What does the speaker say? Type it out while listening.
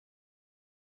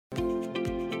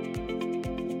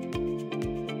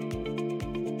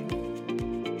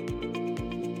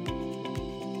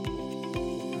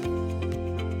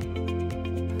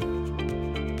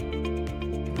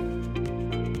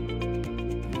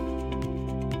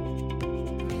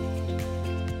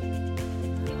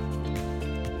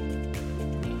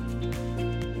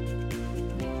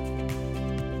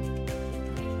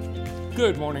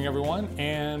Good morning, everyone,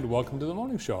 and welcome to the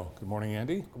morning show. Good morning,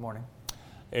 Andy. Good morning.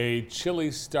 A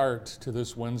chilly start to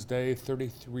this Wednesday,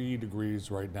 33 degrees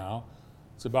right now.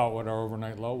 It's about what our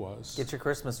overnight low was. Get your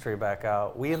Christmas tree back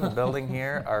out. We in the building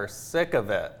here are sick of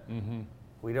it. Mm-hmm.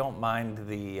 We don't mind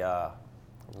the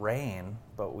rain,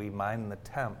 but we mind the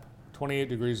temp. 28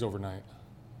 degrees overnight,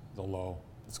 the low.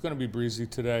 It's going to be breezy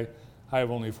today. High of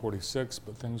only 46,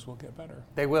 but things will get better.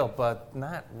 They will, but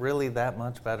not really that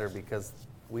much better because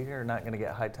we are not going to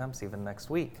get high temps even next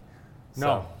week. So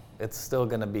No. it's still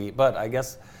going to be, but I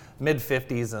guess mid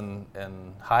 50s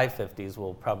and high 50s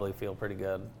will probably feel pretty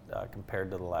good compared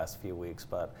to the last few weeks.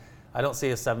 But I don't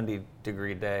see a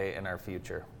 70-degree day in our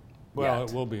future. Well, yet.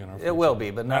 it will be in our future. It will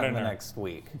be, but not in the next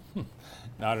week.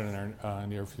 Not in our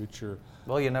near future.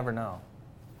 Well, you never know.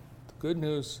 The good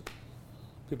news,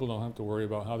 people don't have to worry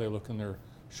about how they look in their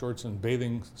shorts and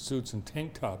bathing suits and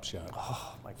tank tops yet.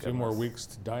 Oh, my A goodness. few more weeks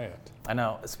to diet. I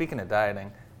know. Speaking of dieting,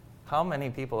 how many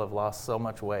people have lost so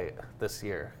much weight this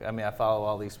year? I mean, I follow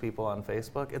all these people on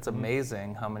Facebook. It's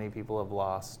amazing how many people have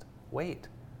lost weight.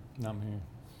 Not me.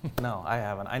 No, I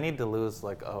haven't. I need to lose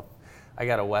I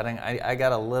got a wedding. I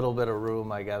got a little bit of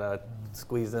room. I got to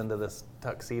squeeze into this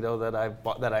tuxedo that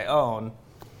I own,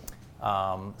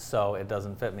 so it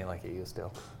doesn't fit me like it used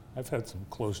to. I've had some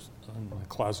clothes in my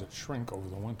closet shrink over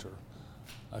the winter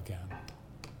again.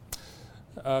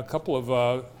 A couple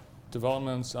of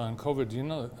developments on COVID. Do you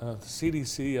know the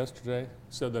CDC yesterday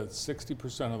said that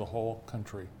 60% of the whole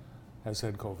country has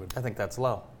had COVID? I think that's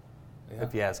low. Yeah.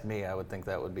 If you ask me, I would think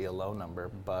that would be a low number,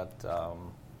 but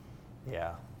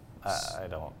yeah, I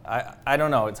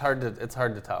don't know. It's hard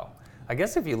to tell. I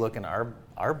guess if you look in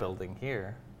our building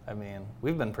here, I mean,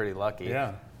 we've been pretty lucky.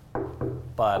 Yeah.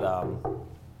 But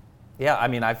yeah, I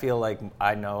mean, I feel like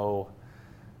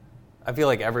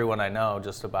everyone I know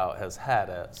just about has had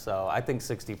it. So I think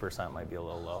 60% might be a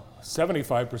little low.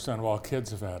 75% of all kids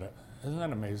have had it. Isn't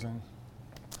that amazing?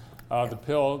 The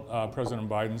pill, President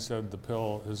Biden said the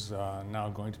pill is now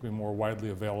going to be more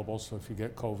widely available. So if you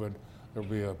get COVID, there'll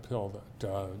be a pill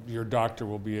that your doctor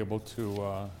will be able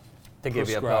to give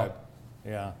you a pill.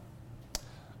 Yeah.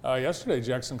 Yesterday,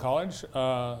 Jackson College,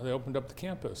 they opened up the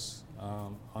campus.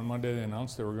 On Monday, they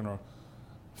announced they were going to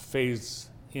phase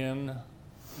in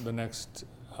the next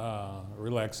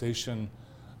relaxation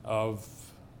of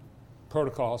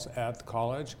protocols at the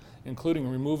college, including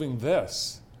removing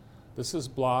this. This has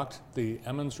blocked the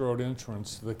Emmons Road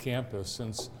entrance to the campus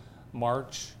since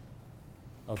March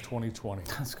of 2020.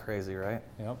 That's crazy, right?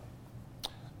 Yep.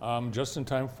 Just in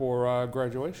time for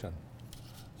graduation.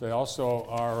 They also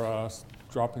are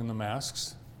dropping the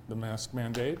masks. The mask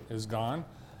mandate is gone,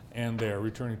 and they are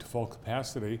returning to full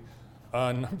capacity.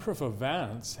 A number of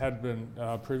events had been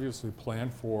previously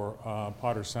planned for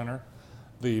Potter Center.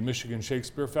 The Michigan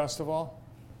Shakespeare Festival,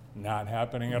 not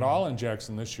happening at all in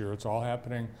Jackson this year. It's all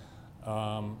happening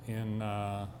in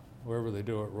wherever they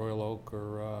do it, Royal Oak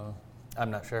or...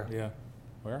 I'm not sure. Yeah.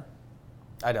 Where?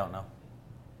 I don't know.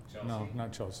 Chelsea? No,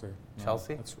 not Chelsea. No,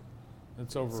 Chelsea?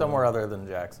 It's over... Somewhere other than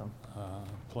Jackson.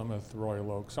 Plymouth, Royal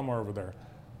Oak, somewhere over there.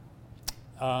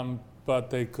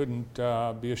 But they couldn't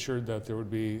be assured that there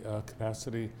would be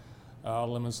capacity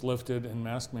limits lifted and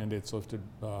mask mandates lifted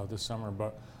this summer.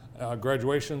 But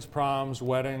graduations, proms,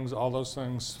 weddings, all those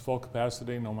things, full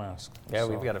capacity, no mask. Yeah,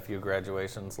 we've got a few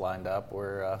graduations lined up.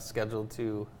 We're scheduled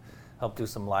to help do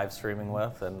some live streaming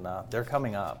with, and they're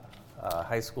coming up.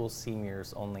 High school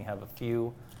seniors only have a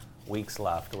few weeks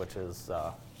left, which is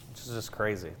just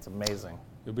crazy. It's amazing.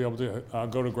 You'll be able to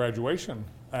go to graduation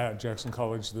at Jackson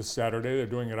College this Saturday. They're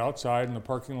doing it outside in the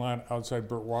parking lot outside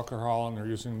Burt Walker Hall, and they're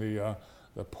using the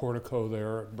portico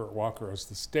there at Burt Walker as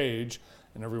the stage,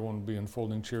 and everyone will be in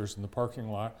folding chairs in the parking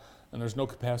lot. And there's no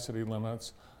capacity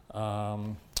limits.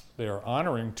 They are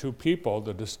honoring two people.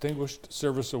 The Distinguished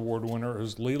Service Award winner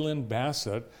is Leland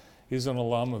Bassett. He's an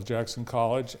alum of Jackson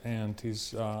College, and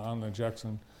he's on the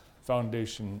Jackson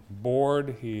Foundation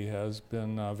board. He has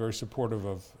been very supportive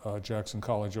of Jackson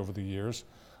College over the years.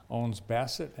 Owns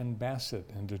Bassett and Bassett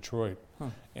in Detroit.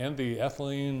 And the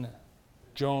Etheline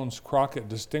Jones Crockett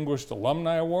Distinguished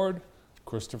Alumni Award,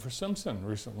 Christopher Simpson,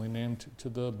 recently named to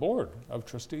the board of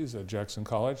trustees at Jackson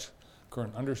College,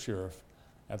 current undersheriff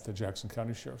at the Jackson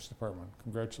County Sheriff's Department.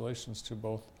 Congratulations to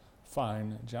both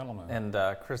fine gentlemen. And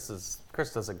Chris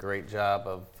does a great job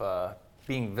of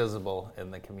being visible in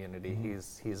the community.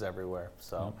 Mm-hmm. He's everywhere.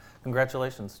 So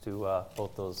congratulations to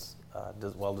both those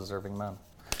well-deserving men.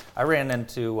 I ran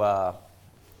into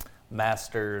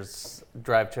Masters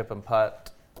Drive, Chip, and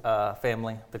Putt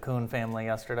family, the Kuhn family,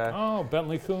 yesterday. Oh,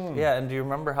 Bentley Kuhn. Yeah, and do you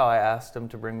remember how I asked him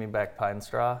to bring me back pine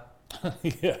straw?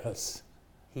 Yes.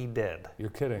 He did. You're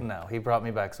kidding. No, he brought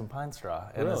me back some pine straw,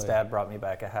 and his Really? dad brought me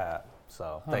back a hat.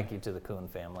 So thank you to the Kuhn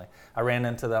family. I ran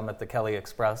into them at the Kelly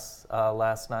Express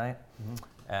last night,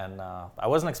 and I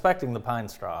wasn't expecting the pine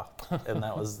straw, and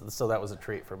that was a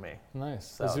treat for me. Nice.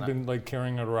 So, Has he been like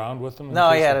carrying it around with him?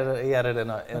 No, he had it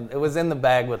it was in the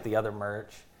bag with the other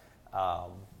merch.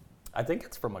 I think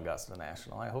it's from Augusta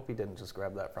National. I hope he didn't just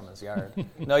grab that from his yard.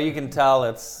 No, you can tell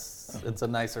it's a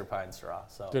nicer pine straw.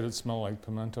 So Did it smell like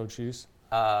pimento cheese?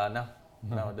 no,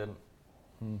 it didn't.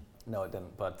 No, it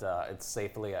didn't. But it's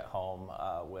safely at home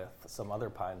with some other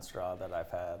pine straw that I've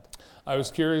had. I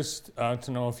was curious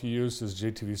to know if he used his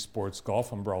JTV Sports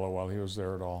golf umbrella while he was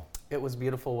there at all. It was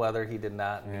beautiful weather. He did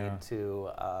not Yeah.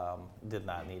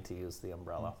 need to use the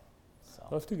umbrella. So.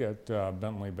 We'll have to get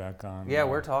Bentley back on. Yeah,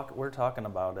 we're talking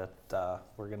about it.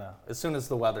 We're gonna, as soon as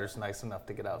the weather's nice enough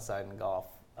to get outside and golf,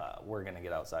 we're gonna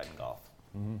get outside and golf.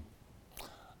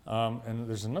 And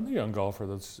there's another young golfer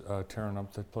that's tearing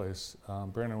up the place.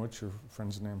 Brandon, what's your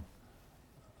friend's name?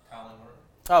 Colin Norton.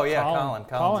 Oh yeah, Colin.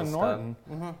 Colin Norton.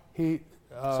 He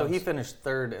So he finished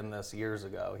third in this years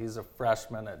ago. He's a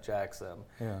freshman at Jackson,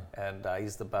 Yeah. and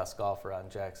he's the best golfer on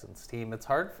Jackson's team. It's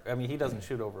hard. He doesn't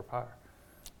shoot over par.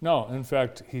 No, in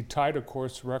fact, he tied a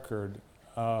course record,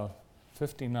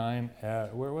 59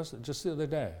 at, where was it? Just the other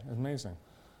day. Amazing.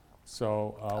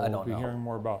 So we'll don't be know. hearing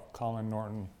more about Colin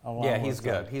Norton. Along Yeah, he's with,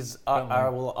 good. He's. Bentley. I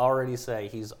will already say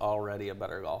he's already a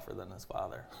better golfer than his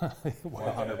father.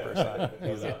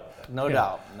 100%. No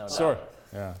doubt. Sorry.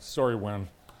 Yeah, sorry, Win.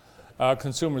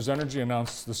 Consumers Energy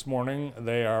announced this morning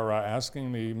they are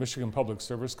asking the Michigan Public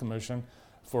Service Commission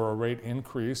for a rate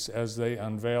increase as they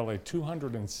unveil a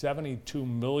 $272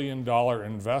 million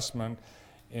investment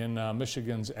in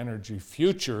Michigan's energy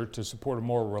future to support a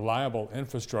more reliable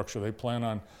infrastructure. They plan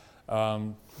on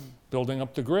building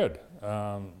up the grid,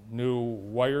 new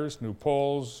wires, new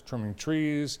poles, trimming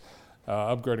trees,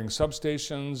 upgrading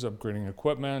substations, upgrading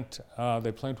equipment.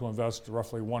 They plan to invest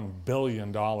roughly $1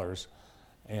 billion.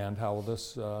 And how will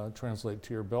this translate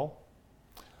to your bill?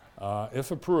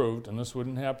 If approved, and this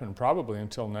wouldn't happen probably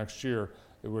until next year,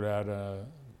 it would add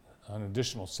an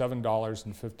additional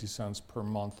 $7.50 per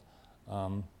month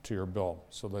to your bill.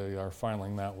 So they are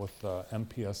filing that with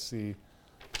MPSC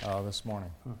this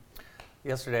morning.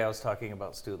 Yesterday I was talking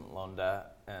about student loan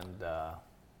debt, and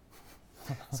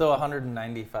so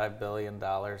 $195 billion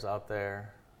out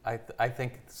there. I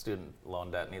think the student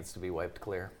loan debt needs to be wiped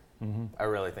clear. I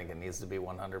really think it needs to be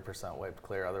 100% wiped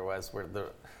clear. Otherwise,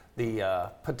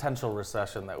 the potential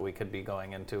recession that we could be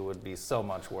going into would be so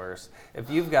much worse. If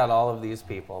you've got all of these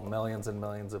people, millions and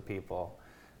millions of people,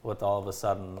 with all of a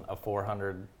sudden a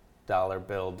 $400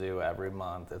 bill due every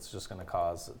month, it's just going to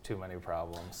cause too many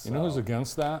problems. You know who's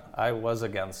against that? I was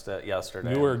against it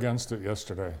yesterday. You were against it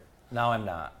yesterday. Now I'm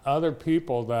not. Other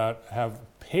people that have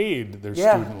paid their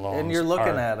student loans. And you're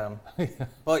looking at them.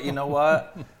 But you know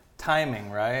what? Timing,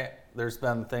 right? There's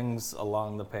been things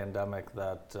along the pandemic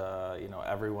that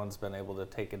everyone's been able to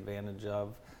take advantage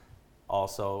of.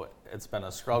 Also, it's been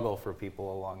a struggle for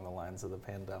people along the lines of the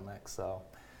pandemic. So,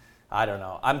 I don't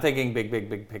know. I'm thinking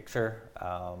big picture.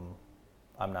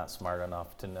 I'm not smart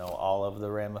enough to know all of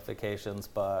the ramifications,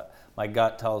 but my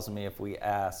gut tells me if we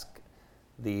ask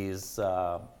these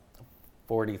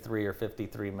 43 or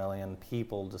 53 million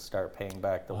people to start paying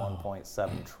back the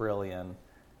 1.7 trillion,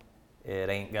 it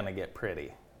ain't gonna get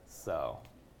pretty. So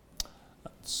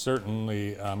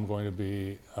certainly going to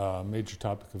be a major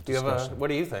topic of discussion. What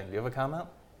do you think? Do you have a comment?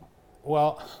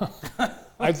 Well,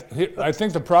 I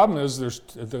think the problem is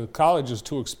the college is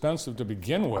too expensive to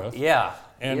begin with. Yeah.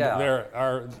 And there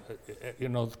are,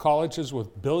 colleges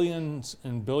with billions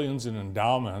and billions in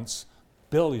endowments,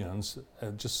 billions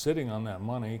just sitting on that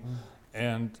money.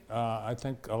 And I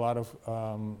think a lot of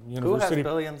Who has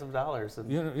billions of dollars?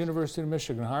 University of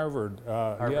Michigan, Harvard.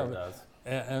 Harvard does.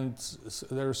 And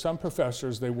there are some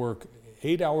professors, they work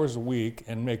 8 hours a week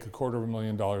and make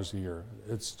 $250,000 a year.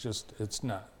 It's just, it's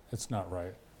not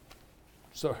right.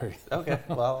 Sorry. Okay,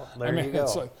 well, there you go.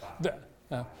 It's like,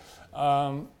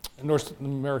 North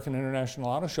American International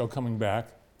Auto Show coming back.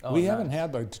 We haven't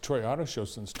had the Detroit Auto Show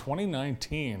since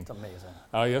 2019. It's amazing.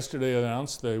 Yesterday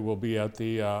announced they will be at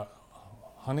the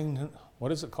Huntington,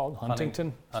 what is it called?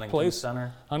 Huntington Place?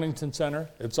 Center. Huntington Center.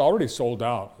 It's already sold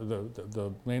out.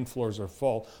 The main floors are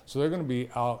full. So they're going to be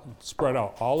spread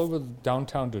out all over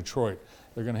downtown Detroit.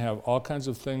 They're going to have all kinds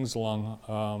of things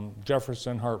along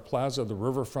Jefferson, Hart Plaza, the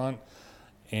riverfront,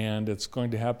 and it's going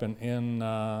to happen in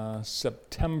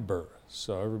September.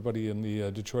 So everybody in the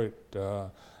Detroit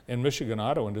and Michigan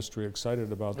auto industry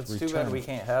excited about the return. It's too bad we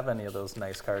can't have any of those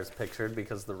nice cars pictured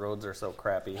because the roads are so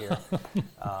crappy here.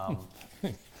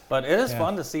 But it is Yeah.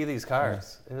 fun to see these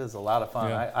cars. It is a lot of fun.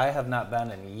 Yeah. I have not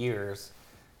been in years.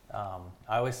 I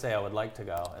always say I would like to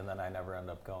go, and then I never end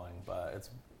up going. But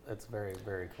it's very,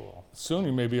 very cool. Soon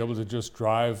you may be able to just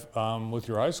drive with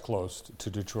your eyes closed to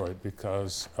Detroit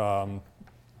because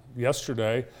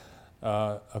yesterday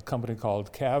a company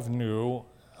called CavNew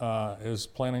is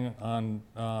planning on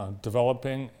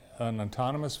developing an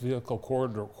autonomous vehicle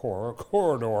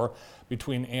corridor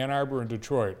between Ann Arbor and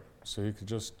Detroit. So you could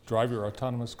just drive your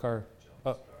autonomous car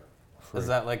up. Is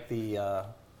that like the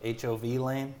HOV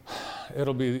lane?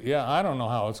 It'll be, yeah, I don't know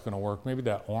how it's going to work. Maybe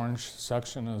that orange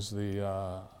section is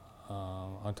the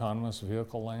autonomous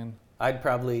vehicle lane. I'd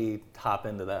probably hop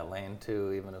into that lane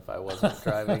too, even if I wasn't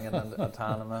driving an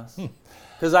autonomous.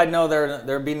 Because I know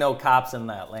there'd be no cops in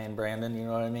that lane, Brandon. You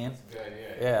know what I mean? Good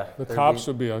idea. Yeah. The there'd cops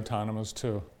be- would be autonomous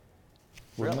too.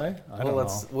 Wouldn't Really? they? I don't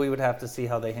know. We would have to see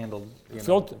how they handled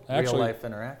Phil- real actually, life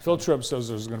interaction. Phil Tripp says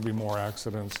there's going to be more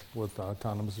accidents with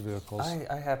autonomous vehicles.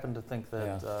 I happen to think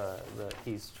that Yeah. that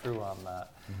he's true on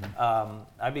that. Mm-hmm.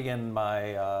 I begin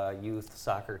my youth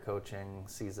soccer coaching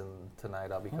season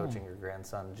tonight. I'll be coaching your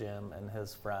grandson Jim and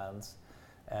his friends,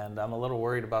 and I'm a little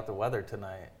worried about the weather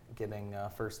tonight. Getting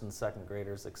first and second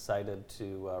graders excited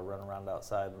to run around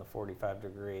outside in the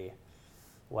 45-degree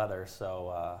weather.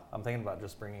 So I'm thinking about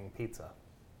just bringing pizza.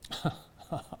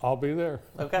 I'll be there.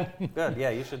 Okay, good. Yeah,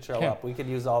 you should show Yeah. up. We could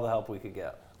use all the help we could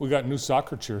get. We got new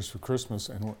soccer chairs for Christmas,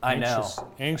 and we're I know.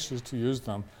 anxious to use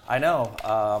them. I know.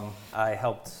 I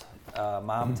helped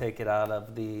Mom take it out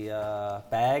of the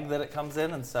bag that it comes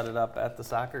in and set it up at the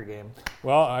soccer game.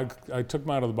 Well, I took them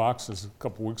out of the boxes a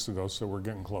couple weeks ago, so we're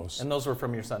getting close. And those were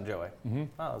from your son, Joey.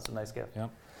 Oh, that's a nice gift. Yeah.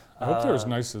 I hope they're as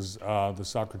nice as the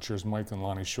soccer chairs Mike and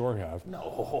Lonnie Shore have.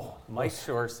 No, Mike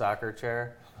Shore soccer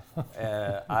chair.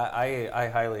 I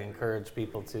highly encourage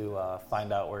people to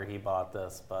find out where he bought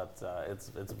this, but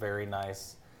it's very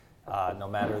nice, no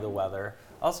matter the weather.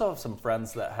 Also have some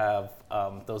friends that have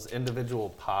those individual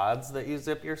pods that you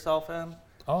zip yourself in.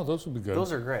 Oh, those would be good.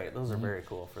 Those are great. Those are very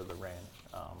cool for the rain.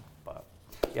 But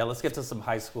yeah, let's get to some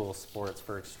high school sports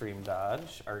for Extreme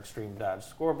Dodge. Our Extreme Dodge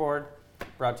scoreboard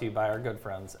brought to you by our good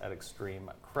friends at Extreme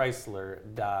Chrysler,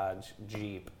 Dodge,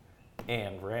 Jeep,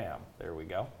 and Ram. There we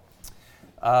go.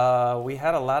 We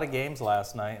had a lot of games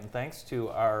last night, and thanks to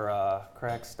our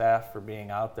crack staff for being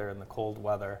out there in the cold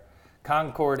weather.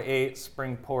 Concord 8,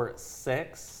 Springport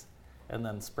 6, and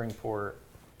then Springport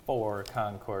 4,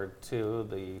 Concord 2,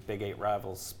 the Big 8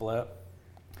 rivals split.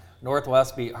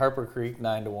 Northwest beat Harper Creek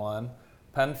 9-1.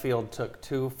 Penfield took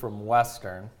 2 from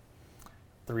Western,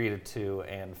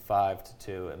 3-2 and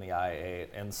 5-2 in the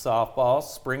I-8. In softball,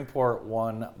 Springport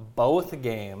won both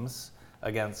games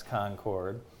against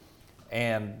Concord.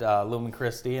 And Lumen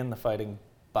Christi and the Fighting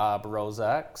Bob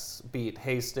Rosex beat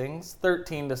Hastings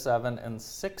 13-7 and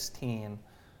 16-1.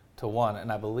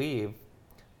 And I believe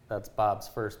that's Bob's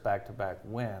first back-to-back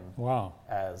win Wow.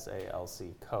 as a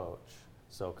LC coach.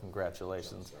 So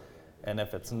congratulations. And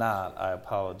if it's not, I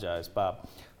apologize, Bob.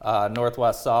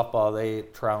 Northwest softball, they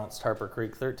trounced Harper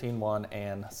Creek 13-1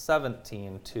 and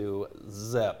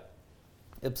 17-0.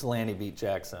 Ypsilanti beat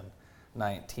Jackson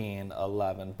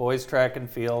 19-11. Boys track and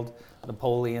field,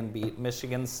 Napoleon beat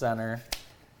Michigan Center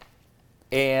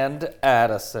and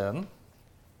Addison.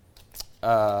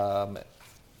 And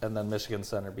then Michigan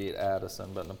Center beat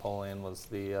Addison, but Napoleon was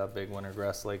the big winner.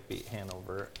 Grass Lake beat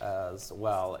Hanover as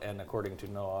well. And according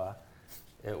to Noah,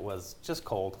 it was just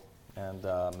cold and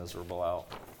miserable out.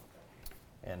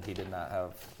 And he did not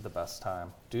have the best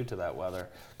time due to that weather.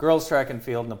 Girls track and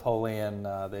field, Napoleon,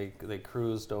 they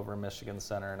cruised over Michigan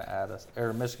Center and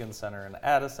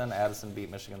Addison. Addison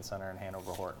beat Michigan Center and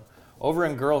Hanover Horton. Over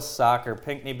in girls soccer,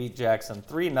 Pinckney beat Jackson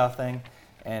 3-0,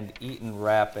 and Eaton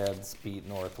Rapids beat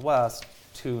Northwest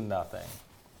 2-0.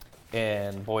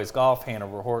 In boys golf,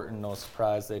 Hanover Horton, no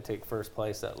surprise, they take first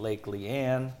place at Lake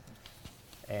Leanne.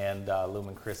 And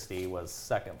Lumen Christi was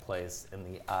second place in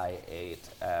the I-8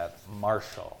 at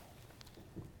Marshall.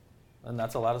 And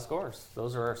that's a lot of scores.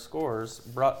 Those are our scores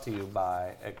brought to you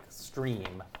by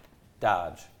Extreme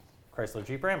Dodge, Chrysler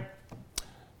Jeep Ram.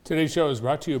 Today's show is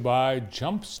brought to you by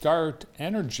Jumpstart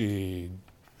Energy.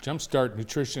 Jumpstart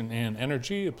Nutrition and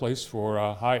Energy, a place for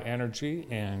high energy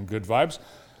and good vibes.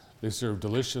 They serve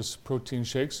delicious protein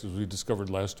shakes, as we discovered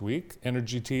last week,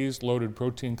 energy teas, loaded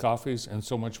protein coffees, and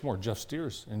so much more. Jeff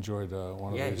Steers enjoyed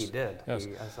one of Yeah, these. he did. Yes.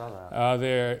 I saw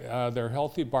that. They're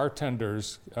healthy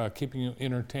bartenders, keeping you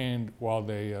entertained while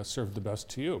they serve the best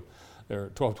to you.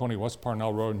 They're 1220 West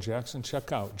Parnell Road in Jackson.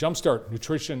 Check out Jumpstart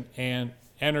Nutrition and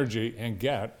Energy and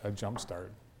get a Jumpstart.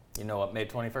 You know what May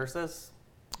 21st is?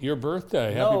 Your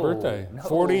birthday. Happy birthday. No,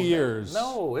 40 years.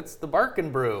 No, it's the Barkin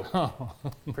Brew,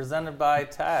 presented by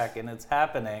TAC, and it's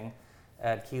happening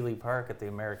at Keeley Park at the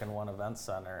American One Event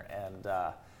Center. And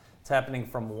it's happening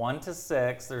from 1 to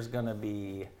 6. There's going to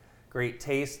be great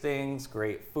tastings,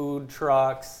 great food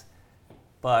trucks.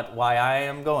 But why I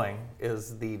am going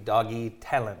is the Doggy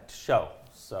Talent Show.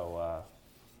 So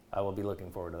I will be looking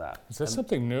forward to that. Is that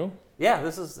something new? Yeah,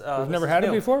 this is. We've never had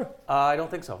it before? I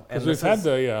don't think so. Because we've had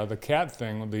the cat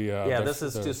thing. This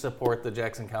is to support the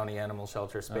Jackson County Animal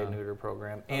Shelter Spay Neuter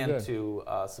Program and good. to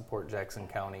support Jackson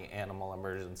County Animal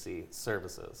Emergency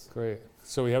Services. Great.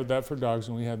 So we have that for dogs,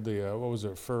 and we had the, what was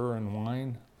it, fur and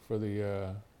wine for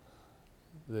the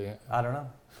I don't know.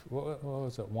 what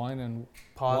was it, wine and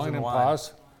Paws and wine.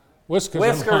 paws?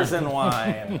 Whiskers and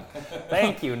wine.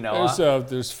 Thank you, Noah.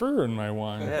 There's fur in my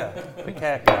wine. Yeah, the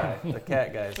cat guy. The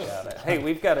cat guy's got it. Hey,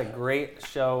 we've got a great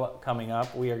show coming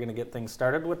up. We are going to get things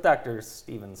started with Dr.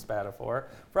 Steven Spatafor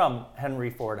from Henry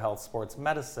Ford Health Sports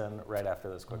Medicine right after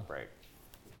this quick break.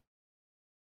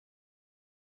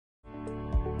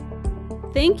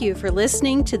 Thank you for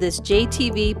listening to this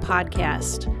JTV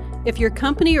podcast. If your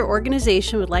company or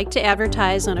organization would like to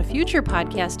advertise on a future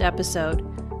podcast episode,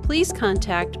 please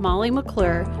contact Molly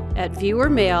McClure at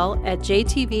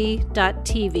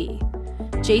viewermail@jtv.tv.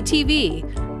 JTV,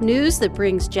 news that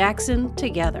brings Jackson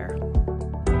together.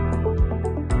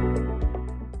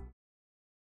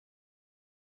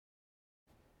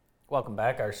 Welcome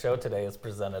back. Our show today is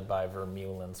presented by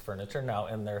Vermeulen's Furniture. Now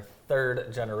in their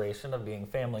third generation of being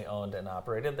family owned and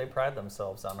operated, they pride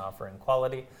themselves on offering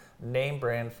quality, name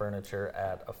brand furniture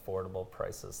at affordable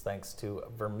prices. Thanks to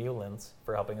Vermeulen's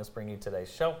for helping us bring you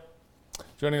today's show.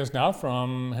 Joining us now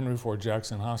from Henry Ford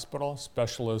Jackson Hospital,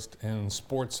 specialist in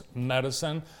sports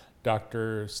medicine,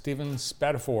 Dr. Steven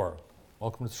Spatafor.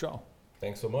 Welcome to the show.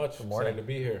 Thanks so much. Good morning. Excited to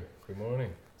be here. Good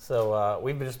morning. So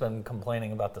we've just been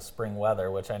complaining about the spring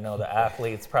weather, which I know the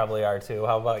athletes probably are too.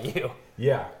 How about you?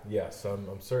 Yes.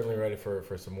 I'm certainly ready for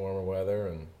some warmer weather.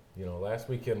 And, last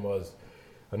weekend was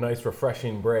a nice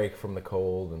refreshing break from the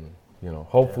cold. And,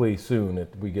 hopefully soon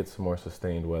we get some more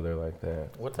sustained weather like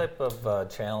that. What type of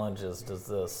challenges does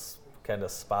this kind of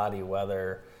spotty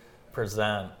weather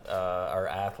present our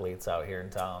athletes out here in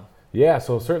town? Yeah,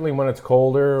 so certainly when it's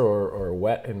colder or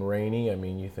wet and rainy, I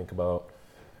mean, you think about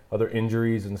other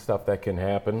injuries and stuff that can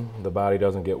happen. The body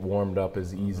doesn't get warmed up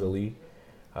as easily.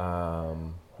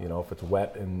 If it's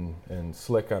wet and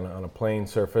slick on a playing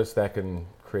surface, that can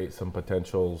create some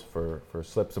potentials for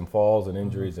slips and falls and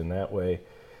injuries in that way.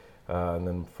 And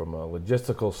then from a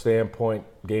logistical standpoint,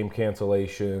 game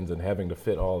cancellations and having to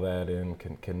fit all that in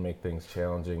can make things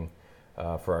challenging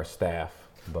for our staff.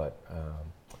 But,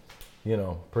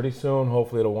 pretty soon,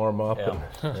 hopefully it'll warm up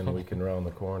and we can round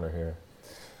the corner here.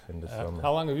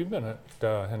 How long have you been at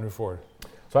Henry Ford?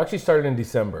 So I actually started in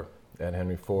December at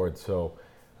Henry Ford. So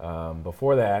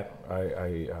before that,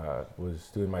 I was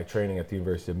doing my training at the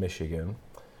University of Michigan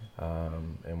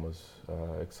and was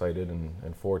excited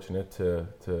and fortunate to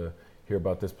hear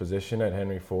about this position at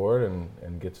Henry Ford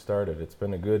and get started. It's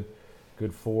been a good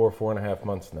 4.5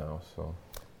 months now. So.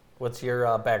 What's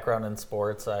your background in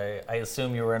sports? I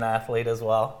assume you were an athlete as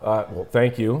well. Well,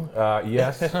 thank you.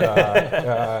 Yes.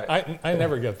 I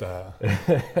never get that.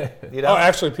 You know?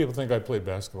 Actually, people think I played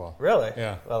basketball. Really?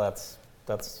 Yeah. Well, that's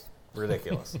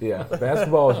ridiculous. Yeah,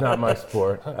 basketball is not my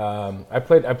sport. I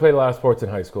played a lot of sports in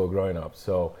high school growing up.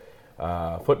 So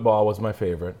football was my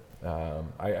favorite.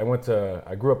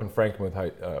 I grew up in Franklin,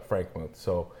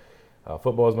 so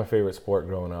football was my favorite sport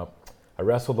growing up. I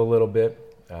wrestled a little bit.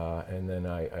 And then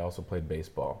I also played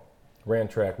baseball. Ran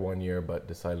track 1 year, but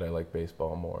decided I liked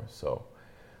baseball more. So,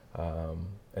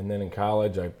 and then in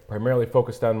college, I primarily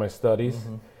focused on my studies.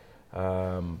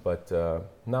 Mm-hmm. But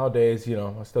nowadays,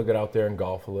 I still get out there and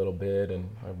golf a little bit, and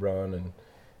I run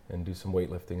and do some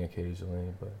weightlifting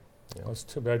occasionally. But Well, it's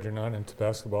too bad you're not into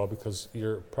basketball because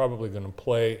you're probably going to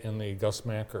play in the Gus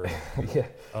Macker.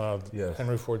 Yes.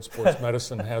 Henry Ford Sports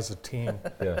Medicine has a team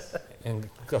Yes. in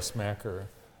Gus Macker.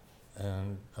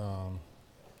 And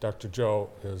Dr. Joe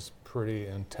is pretty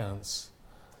intense.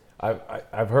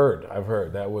 I've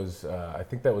heard that was I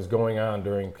think that was going on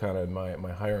during kind of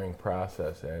my hiring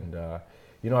process, and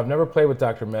I've never played with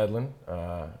Dr. Medlin,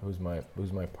 who's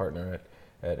my partner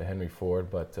at Henry Ford,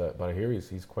 but I hear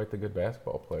he's quite the good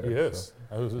basketball player. He is.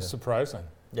 So, it was surprising.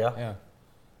 Yeah.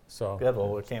 So good.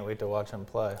 Well, we can't wait to watch him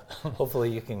play. Hopefully,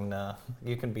 you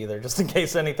can be there just in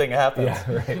case anything happens.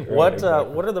 Yeah, right. What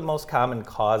exactly. What are the most common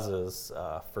causes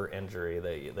for injury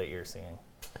that you're seeing?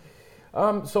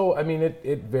 So I mean,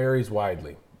 it varies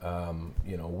widely.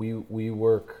 We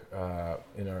work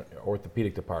in our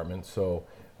orthopedic department, so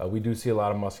we do see a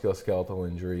lot of musculoskeletal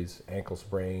injuries, ankle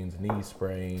sprains, knee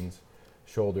sprains,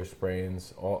 shoulder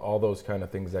sprains, all those kind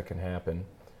of things that can happen.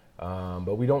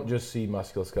 But we don't just see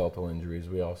musculoskeletal injuries.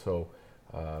 We also,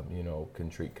 can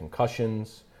treat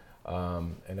concussions.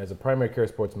 And as a primary care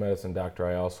sports medicine doctor,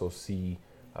 I also see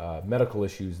medical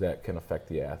issues that can affect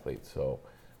the athlete. So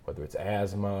whether it's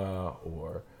asthma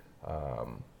or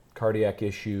cardiac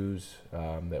issues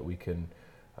that we can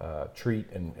treat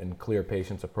and clear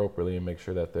patients appropriately and make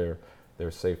sure that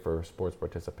they're safe for sports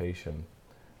participation.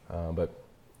 But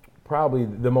probably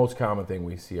the most common thing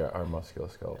we see are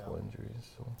musculoskeletal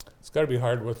injuries. So. It's got to be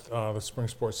hard with the spring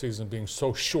sports season being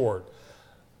so short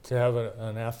to have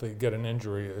an athlete get an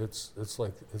injury. It's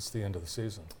like it's the end of the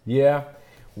season. Yeah.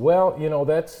 Well,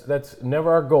 that's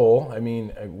never our goal. I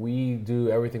mean, we do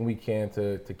everything we can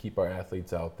to keep our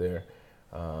athletes out there.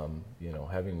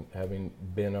 Having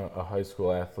been a high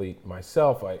school athlete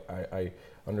myself, I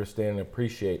understand and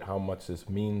appreciate how much this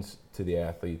means to the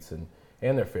athletes and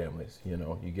their families.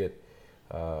 You get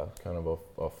kind of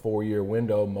a 4-year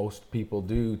window, most people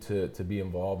do, to be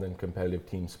involved in competitive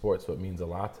team sports, so it means a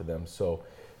lot to them. So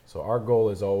our goal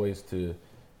is always to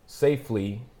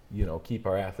safely, keep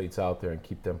our athletes out there and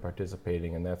keep them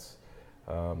participating, and that's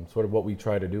sort of what we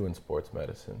try to do in sports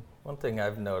medicine. One thing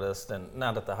I've noticed, and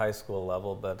not at the high school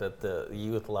level, but at the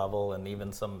youth level and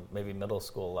even some maybe middle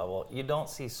school level, you don't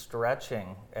see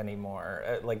stretching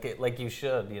anymore like you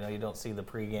should. You don't see the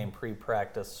pregame,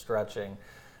 pre-practice stretching.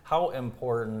 How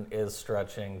important is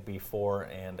stretching before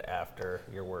and after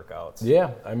your workouts?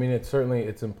 Yeah, I mean it's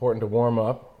important to warm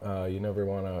up. You never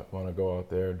want to go out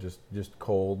there just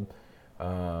cold.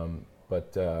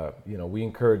 But we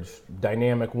encourage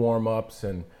dynamic warm-ups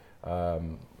and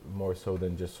more so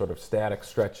than just sort of static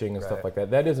stretching and stuff like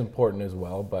that. That is important as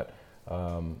well, but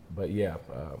yeah,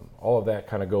 all of that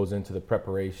kind of goes into the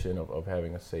preparation of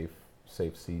having a safe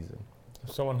season.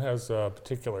 If someone has a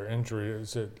particular injury,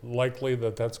 is it likely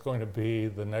that that's going to be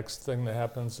the next thing that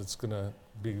happens? It's going to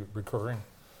be recurring?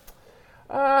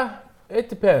 It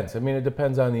depends. I mean, it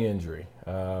depends on the injury.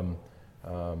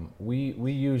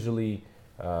 We usually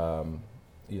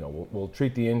we'll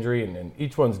treat the injury, and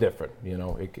each one's different.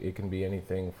 It can be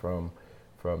anything from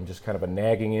just kind of a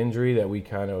nagging injury that we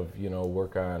kind of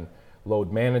work on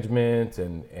load management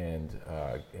and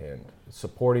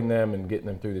supporting them and getting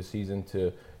them through the season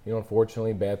to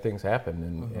unfortunately bad things happen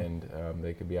and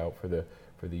they could be out for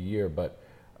the year. But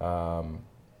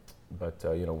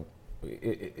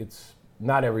it's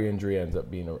not every injury ends up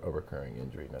being a recurring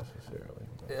injury necessarily.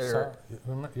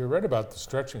 You're right about the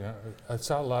stretching. I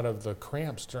saw a lot of the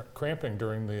cramping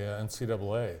during the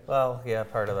NCAA. Well, yeah,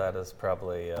 part of that is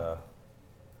probably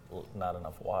not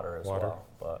enough water as well.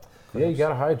 But yeah, you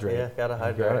gotta hydrate. Yeah, gotta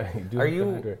hydrate.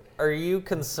 Are you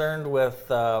concerned with?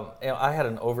 I had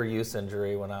an overuse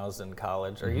injury when I was in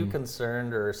college. Are you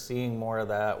concerned or seeing more of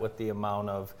that with the amount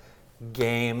of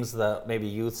games that maybe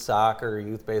youth soccer,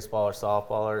 youth baseball, or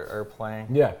softball are playing?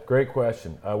 Yeah, great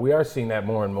question. We are seeing that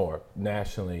more and more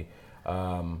nationally,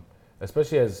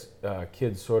 especially as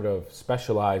kids sort of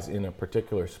specialize in a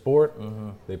particular sport.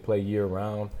 They play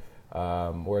year-round,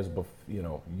 whereas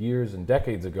years and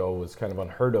decades ago it was kind of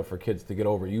unheard of for kids to get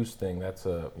overuse thing. That's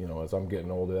as I'm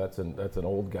getting older, that's an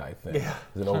old guy thing. Yeah.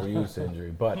 It's an overuse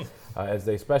injury. But as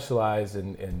they specialize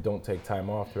and don't take time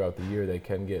off throughout the year, they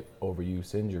can get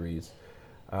overuse injuries.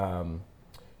 While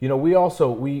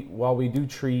we do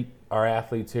treat our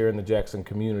athletes here in the Jackson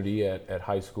community at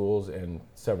high schools and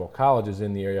several colleges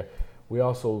in the area, we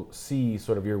also see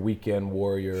sort of your weekend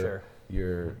warrior,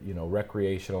 your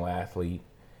recreational athlete.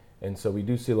 And so we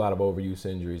do see a lot of overuse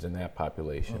injuries in that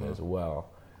population as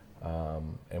well.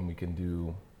 And we can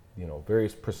do,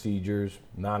 various procedures,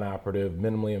 non-operative,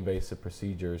 minimally invasive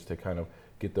procedures to kind of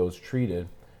get those treated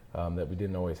that we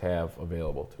didn't always have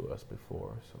available to us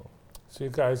before. So you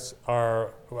guys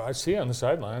I see on the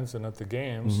sidelines and at the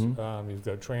games, you've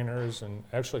got trainers and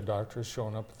actually doctors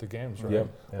showing up at the games, right? Yep,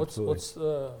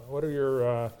 absolutely. What are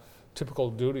your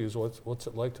typical duties? What's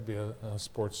it like to be a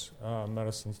sports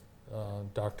medicine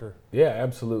doctor? Yeah,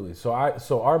 absolutely. So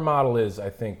our model is, I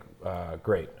think,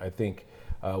 great. I think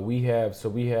we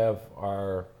have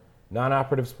our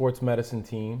non-operative sports medicine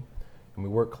team, and we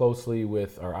work closely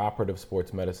with our operative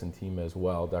sports medicine team as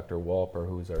well, Dr. Walper,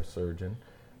 who's our surgeon.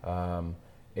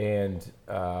 And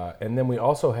then we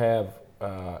also have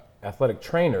athletic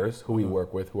trainers who we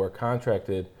work with, who are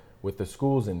contracted with the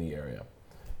schools in the area.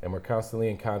 And we're constantly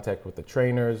in contact with the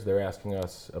trainers. They're asking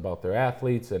us about their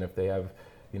athletes, and if they have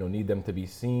need them to be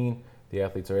seen, the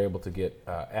athletes are able to get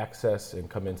access and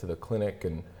come into the clinic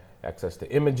and access to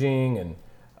imaging, and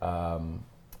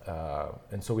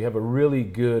so we have a really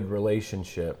good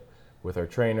relationship with our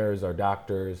trainers, our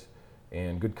doctors,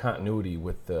 and good continuity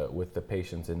with the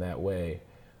patients in that way,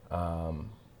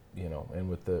 you know, and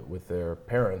with their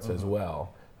parents as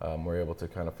well. We're able to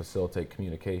kind of facilitate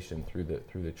communication through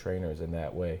the trainers in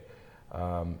that way.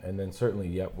 And then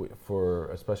certainly,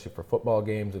 especially for football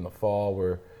games in the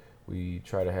fall, we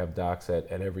try to have docs at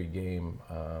every game,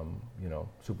 you know,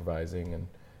 supervising and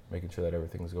making sure that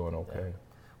everything's going okay. Yeah.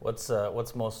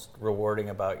 What's most rewarding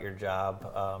about your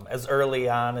job? As early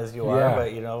on as you are,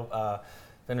 but you know,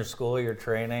 finish school, you're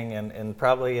training, and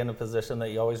probably in a position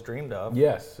that you always dreamed of.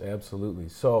 Yes, absolutely.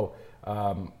 So,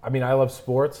 I mean, I love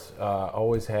sports,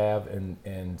 always have,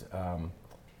 and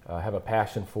have a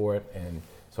passion for it, and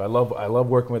so I love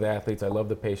working with athletes. I love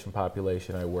the patient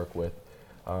population I work with.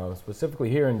 Specifically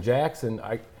here in Jackson,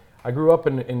 I grew up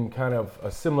in kind of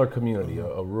a similar community,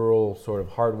 a rural sort of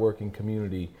hardworking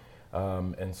community,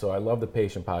 and so I love the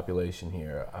patient population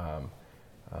here.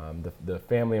 The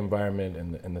family environment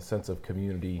and the sense of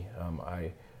community,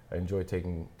 I enjoy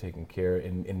taking care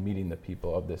in meeting the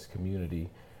people of this community.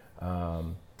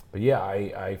 But yeah,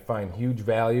 I find huge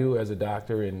value as a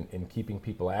doctor in keeping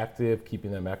people active,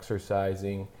 keeping them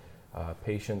exercising.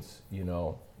 Patients, you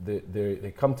know,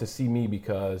 they come to see me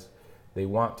because they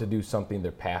want to do something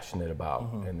they're passionate about,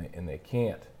 and they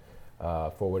can't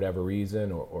for whatever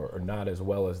reason, or not as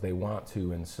well as they want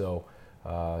to. And so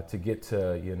to get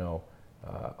to, you know,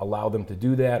 allow them to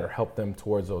do that or help them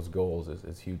towards those goals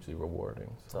is hugely rewarding.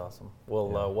 That's awesome.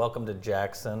 Well, welcome to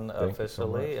Jackson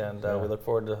officially, so and we look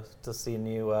forward to seeing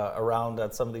you around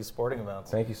at some of these sporting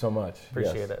events. Thank you so much.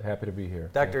 Appreciate it. Happy to be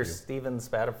here. Dr. Steven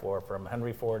Spatafor from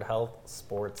Henry Ford Health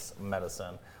Sports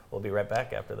Medicine. We'll be right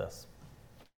back after this.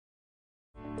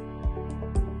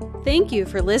 Thank you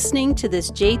for listening to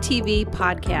this JTV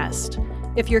podcast.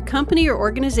 If your company or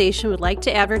organization would like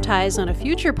to advertise on a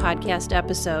future podcast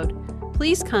episode,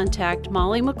 please contact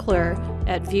Molly McClure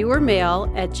at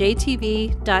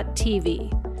viewermail@jtv.tv.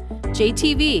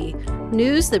 JTV,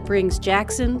 news that brings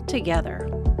Jackson together.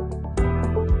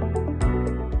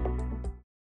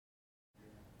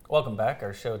 Welcome back.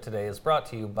 Our show today is brought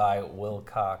to you by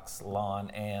Wilcox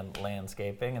Lawn and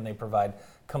Landscaping, and they provide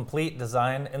complete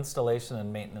design, installation,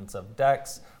 and maintenance of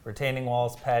decks, retaining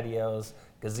walls, patios,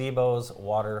 gazebos,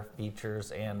 water features,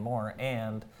 and more.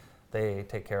 And they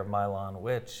take care of my lawn,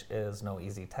 which is no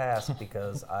easy task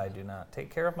because I do not take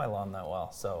care of my lawn that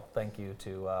well. So thank you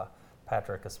to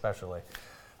Patrick especially.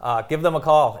 Give them a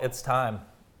call. It's time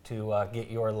to get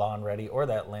your lawn ready or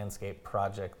that landscape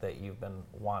project that you've been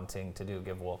wanting to do.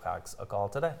 Give Wilcox a call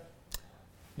today.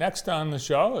 Next on the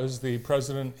show is the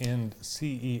president and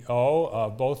CEO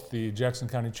of both the Jackson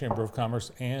County Chamber of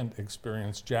Commerce and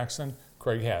Experience Jackson,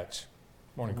 Craig Hatch.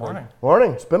 Morning, Craig. Morning.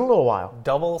 Morning. It's been a little while.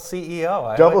 Double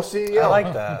CEO. Double CEO. I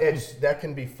like that. That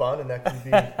can be fun and that can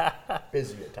be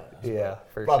busy at times. Yeah,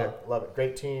 for love sure. Love it.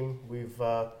 Great team. We've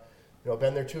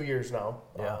been there 2 years now.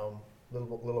 Yeah.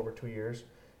 Little over 2 years,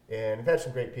 and we've had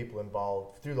some great people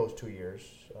involved through those 2 years.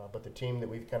 But the team that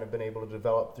we've kind of been able to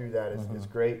develop through that is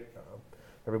great.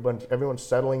 Everyone's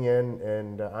settling in,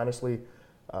 and honestly,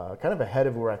 kind of ahead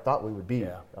of where I thought we would be.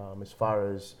 Yeah. As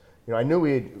far as I knew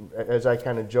as I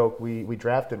kind of joke, we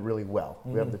drafted really well.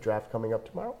 We have the draft coming up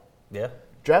tomorrow. Yeah.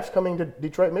 Draft's coming to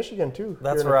Detroit, Michigan too.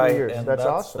 That's here in a few right. years. And that's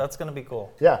awesome. That's going to be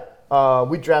cool. Yeah.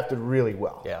 We drafted really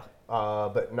well. Yeah.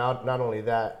 But not only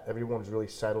that, everyone's really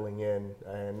settling in,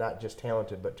 and not just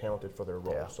talented, but talented for their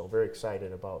role. Yeah. So very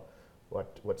excited about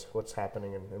what's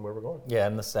happening and where we're going. Yeah,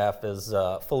 and the staff is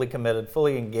fully committed,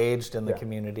 fully engaged in the Yeah.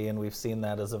 community, and we've seen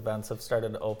that as events have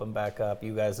started to open back up.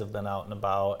 You guys have been out and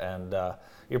about, and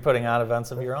you're putting on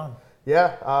events of your own.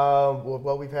 Yeah.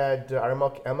 Well, we've had our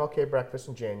MLK breakfast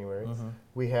in January.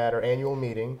 We had our annual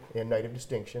meeting in Night of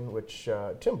Distinction, which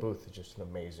Tim Booth is just an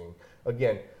amazing.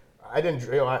 Again,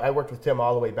 I worked with Tim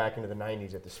all the way back into the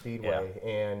 90s at the Speedway,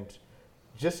 and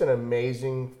just an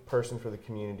amazing person for the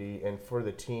community and for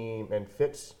the team, and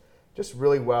fits just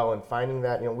really well. And finding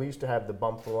that, we used to have the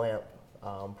Bump the Lamp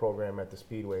program at the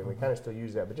Speedway, and we kind of still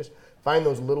use that, but just find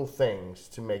those little things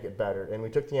to make it better. And we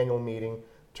took the annual meeting,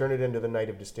 turned it into the Night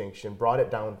of Distinction, brought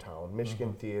it downtown,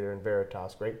 Michigan Theater and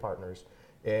Veritas, great partners.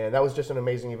 And that was just an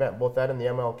amazing event. Both that and the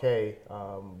MLK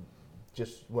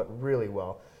just went really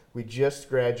well. We just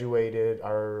graduated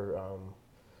our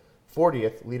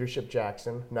 40th Leadership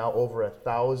Jackson. Now over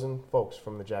 1,000 folks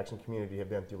from the Jackson community have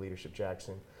been through Leadership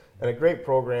Jackson. And a great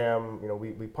program.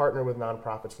 We partner with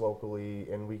nonprofits locally,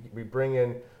 and we bring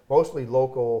in mostly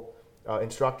local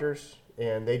instructors,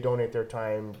 and they donate their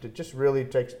time to just really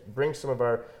bring some of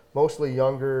our mostly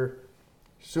younger,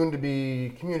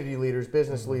 soon-to-be community leaders,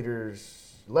 business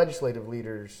leaders, legislative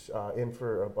leaders in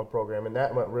for a program, and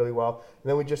that went really well. And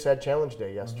then we just had Challenge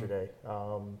Day yesterday.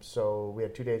 So we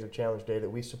had 2 days of Challenge Day that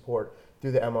we support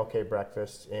through the MLK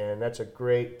Breakfast, and that's a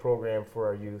great program for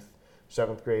our youth,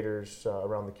 7th graders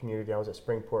around the community. I was at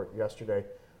Springport yesterday.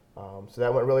 So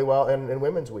that went really well. And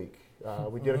Women's Week.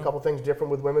 We did a couple things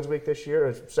different with Women's Week this year.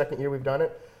 It's the second year we've done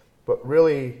it. But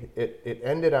really, it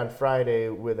ended on Friday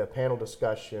with a panel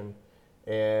discussion,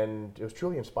 and it was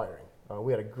truly inspiring.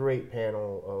 We had a great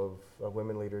panel of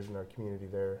women leaders in our community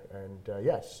there. And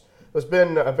yes, it's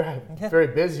been very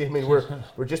busy. I mean,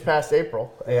 we're just past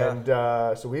April. And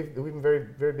so we've been very,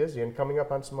 very busy and coming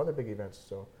up on some other big events.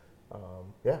 So,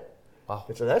 yeah. Wow.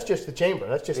 And so that's just the chamber.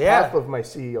 That's just half of my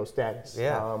CEO status.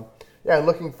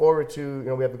 Looking forward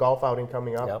to, we have the golf outing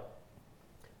coming up. Yep.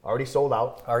 Already sold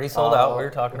out. Already sold out. We were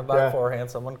talking about it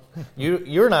beforehand.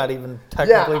 You're not even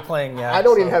technically playing yet. I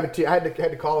don't even have a team. I had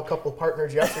to call a couple of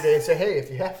partners yesterday and say, hey,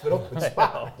 if you have an open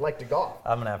spot, I'd like to golf.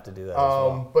 I'm gonna have to do that as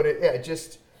well. But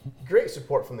just great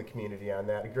support from the community on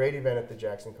that. A great event at the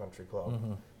Jackson Country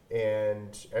Club.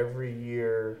 And every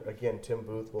year, again, Tim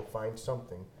Booth will find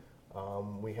something.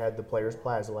 We had the Players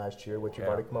Plaza last year, which we've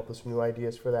already come up with some new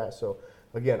ideas for that. So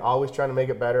again, always trying to make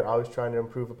it better, always trying to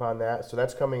improve upon that. So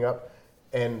that's coming up.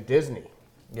 And Disney.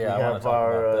 Yeah, we I have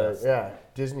our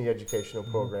Disney educational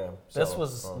program. This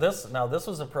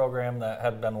was a program that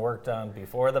had been worked on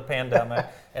before the pandemic,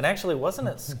 and actually wasn't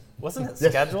it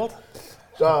scheduled?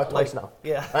 Twice now.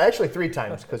 Yeah. Actually 3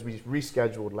 times because we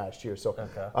rescheduled last year. So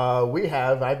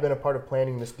I've been a part of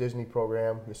planning this Disney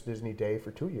program, this Disney Day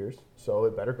for 2 years. So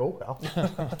it better go well.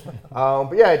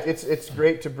 But yeah, it's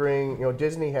great to bring.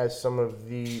 Disney has some of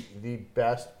the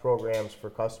best programs for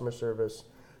customer service.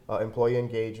 Employee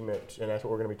engagement, and that's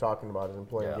what we're going to be talking about is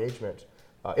employee engagement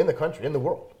in the country, in the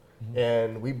world.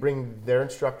 And we bring their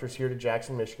instructors here to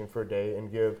Jackson, Michigan for a day and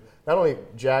give not only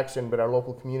Jackson, but our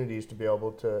local communities to be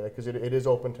able to, because it is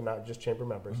open to not just chamber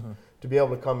members, to be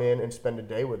able to come in and spend a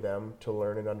day with them to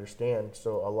learn and understand.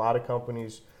 So a lot of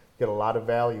companies get a lot of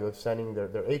value of sending their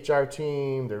HR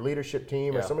team, their leadership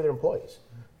team, or some of their employees.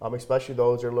 Especially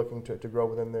those that are looking to grow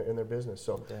within their business.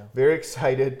 So very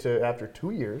excited to, after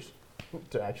 2 years,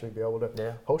 to actually be able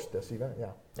to host this event,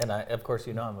 And of course,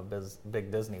 I'm a big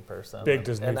Disney person. Big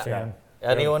Disney fan.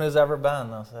 Anyone who's ever been,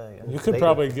 they'll say. You could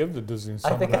probably give the Disney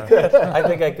some I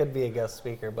think I could be a guest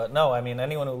speaker, but no, I mean,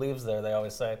 anyone who leaves there, they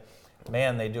always say,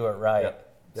 man, they do it right.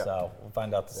 So we'll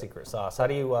find out the secret sauce. How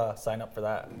do you sign up for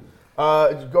that?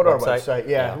 Go to our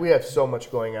website. We have so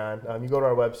much going on. You go to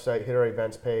our website, hit our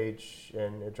events page,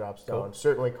 and it drops down. Cool.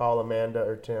 Certainly call Amanda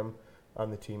or Tim on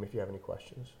the team if you have any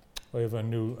questions. We have a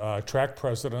new track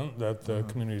president that the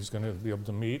community is going to be able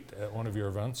to meet at one of your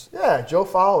events. Yeah, Joe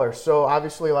Fowler. So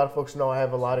obviously a lot of folks know I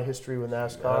have a lot of history with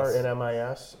NASCAR and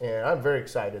MIS, and I'm very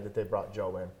excited that they brought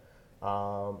Joe in.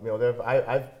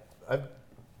 I've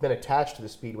been attached to the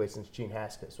Speedway since Gene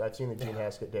Haskett, so I've seen the Gene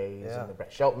Haskett days and the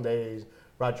Brett Shelton days.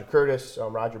 Roger Curtis.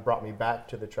 Roger brought me back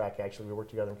to the track. Actually, we worked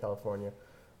together in California.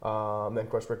 Then, of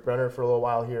course, Rick Brenner for a little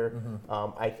while here.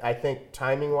 I think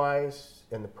timing-wise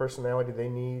and the personality they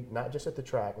need, not just at the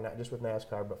track, not just with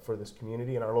NASCAR, but for this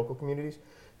community and our local communities,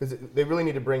 because they really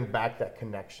need to bring back that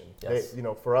connection. Yes.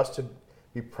 For us to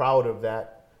be proud of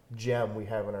that gem we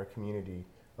have in our community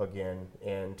again,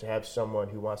 and to have someone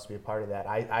who wants to be a part of that.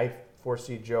 I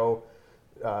foresee Joe.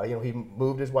 He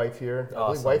moved his wife here. Awesome. I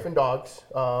believe wife and dogs.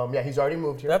 He's already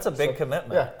moved here. That's a big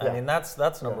commitment. I mean, that's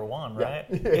number one, right?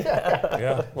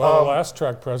 Yeah. Well, the last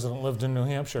track president lived in New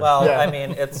Hampshire. Well, I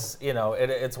mean, it's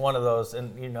it's one of those,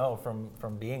 and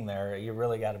from being there, you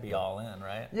really got to be all in,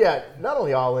 right? Yeah, not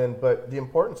only all in, but the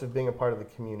importance of being a part of the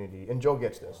community. And Joe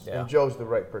gets this. And Joe's the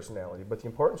right personality. But the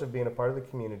importance of being a part of the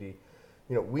community.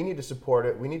 We need to support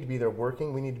it. We need to be there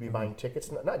working. We need to be buying tickets,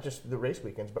 not just the race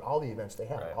weekends, but all the events they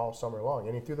have all summer long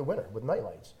and through the winter with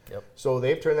nightlights. Yep. So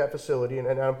they've turned that facility, and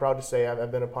I'm proud to say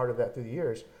I've been a part of that through the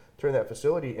years, turned that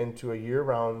facility into a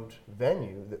year-round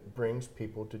venue that brings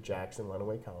people to Jackson,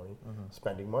 Lenawee County,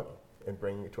 spending money and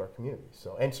bringing it to our community.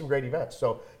 So, and some great events.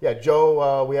 So,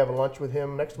 Joe, we have a lunch with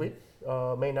him next week,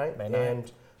 May 9th.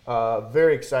 And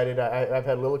very excited. I've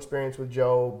had a little experience with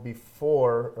Joe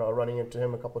before, running into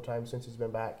him a couple of times since he's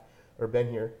been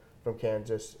here from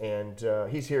Kansas, and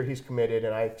he's here. He's committed,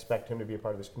 and I expect him to be a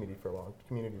part of this community for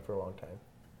a long time.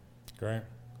 Great.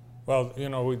 Well,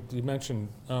 you mentioned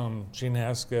Gene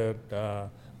Haskett,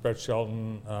 Brett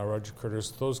Shelton, Roger Curtis.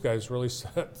 Those guys really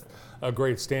set a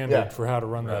great standard for how to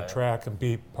run that track and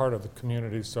be part of the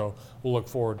community. So we'll look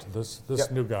forward to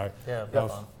this new guy. Yeah,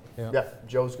 fun. Yeah,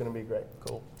 Joe's going to be great.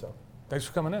 Cool. So, Thanks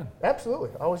for coming in. Absolutely,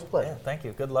 always a Yeah, pleasure. thank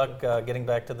you. Good luck getting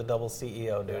back to the double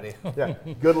CEO duty. Yeah,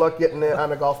 good luck getting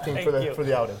on the golf team for Thank you.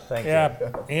 the outing. Thank you.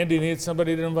 Yeah, Andy needs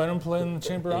somebody to invite him to play in the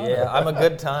Chamber Honor. Yeah, I'm a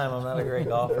good time. I'm not a great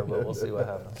golfer, but we'll see what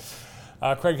happens.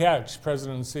 Craig Hatch,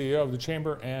 President and CEO of the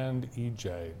Chamber and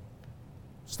EJ.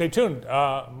 Stay tuned.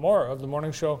 More of the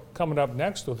morning show coming up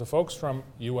next with the folks from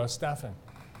U.S. Staffing.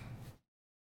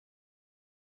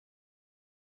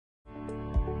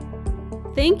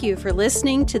 Thank you for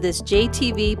listening to this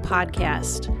JTV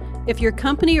podcast. If your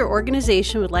company or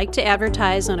organization would like to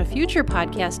advertise on a future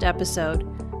podcast episode,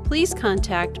 please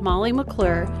contact Molly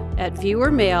McClure at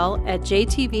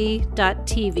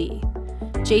viewermail@jtv.tv.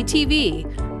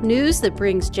 JTV, news that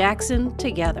brings Jackson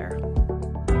together.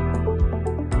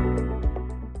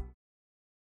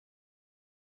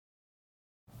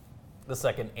 The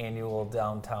second annual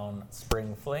Downtown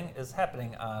Spring Fling is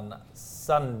happening on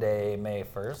Sunday, May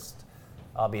 1st.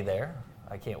 I'll be there.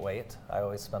 I can't wait. I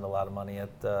always spend a lot of money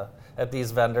at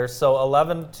these vendors. So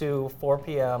 11 to 4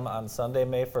 p.m. on Sunday,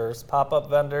 May 1st. Pop-up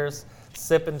vendors,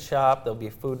 sip and shop. There'll be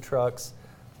food trucks,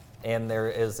 and there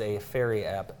is a ferry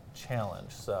app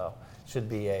challenge. So should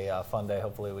be a fun day.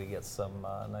 Hopefully we get some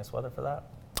nice weather for that.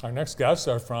 Our next guests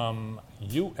are from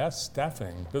U.S.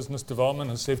 Staffing, Business Development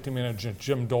and Safety Manager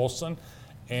Jim Dolson,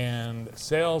 and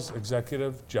Sales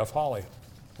Executive Jeff Hawley.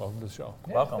 Welcome to the show.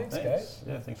 Welcome. Thanks, guys.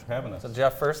 Yeah, thanks for having us. So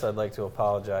Jeff, first I'd like to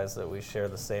apologize that we share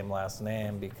the same last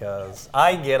name because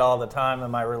I get all the time,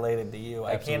 am I related to you?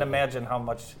 I can't imagine how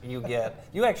much you get.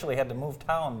 You actually had to move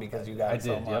town because you got I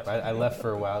so did, much. yep. I left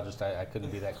for a while, just I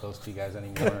couldn't be that close to you guys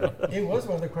anymore. It was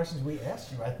one of the questions we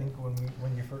asked you, I think, when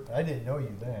you first, I didn't know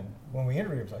you then. When we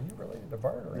interviewed you, I was like, you related to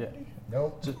Bart or Andy?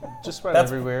 Nope. just about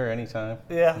That's- everywhere, anytime.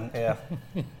 Yeah.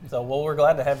 So, well, we're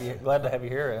glad to have you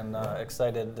here, and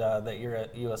excited that you're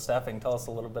at U.S. Staffing. Tell us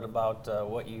a little bit about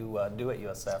what you do at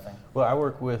U.S. Staffing. Well, I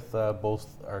work with both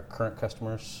our current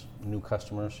customers, new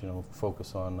customers,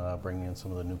 focus on bringing in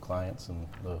some of the new clients and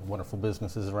the wonderful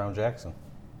businesses around Jackson.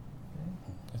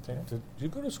 Did you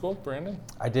go to school with Brandon?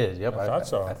 I did, yep. I thought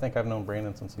so. I think I've known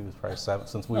Brandon since he was probably 7,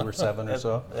 since we were 7 or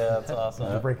so. Yeah, that's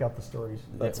awesome. To break out the stories.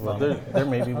 That's well, funny. there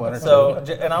may be one or So,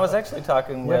 two. and I was actually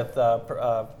talking with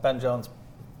Ben Jones,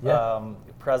 Yeah.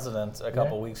 President, a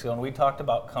couple weeks ago, and we talked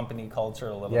about company culture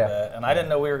a little Yeah. bit. And I didn't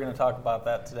know we were going to talk about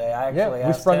that today. I Yeah, actually we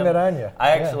asked sprung him, that on you.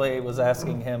 I Yeah. actually was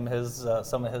asking him his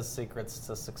some of his secrets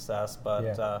to success, but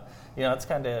it's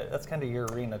kind of your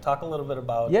arena. Talk a little bit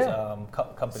about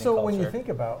company So culture. when you think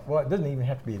about, well, it doesn't even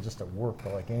have to be just at work,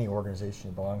 but like any organization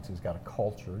you belong to has got a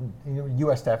culture. And,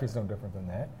 U.S. Staffing is no different than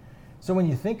that. So when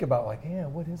you think about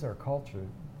what is our culture?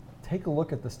 Take a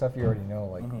look at the stuff you already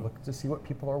know. Look to see what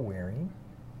people are wearing.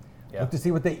 Yeah. Look to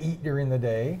see what they eat during the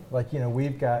day.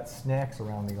 We've got snacks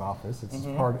around the office.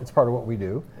 It's part of what we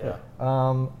do. Yeah.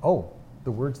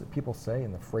 The words that people say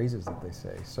and the phrases that they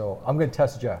say. So I'm going to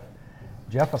test Jeff.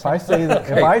 Jeff, if I say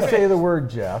the word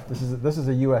Jeff, this is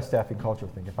a U.S. Staffing culture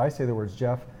thing. If I say the words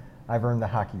Jeff, I've earned the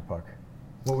hockey puck.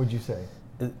 What would you say?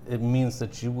 It means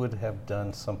that you would have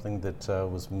done something that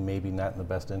was maybe not in the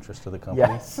best interest of the company.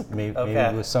 Yes. Maybe Okay.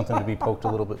 it was something to be poked a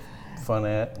little bit fun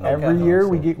at. Every year So-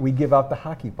 we give out the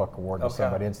hockey puck award to Okay.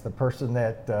 somebody. It's the person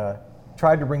that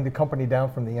tried to bring the company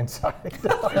down from the inside.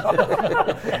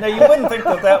 Now, you wouldn't think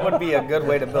that would be a good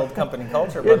way to build company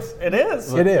culture, but it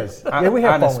is. It is. Yeah, we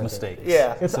have honest fun with mistakes. it.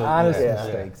 Yeah. It's So, honest yeah.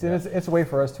 mistakes, and it's a way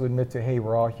for us to admit to, hey,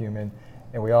 we're all human,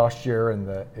 and we all share in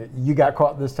you got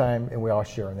caught this time, and we all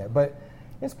share in that. But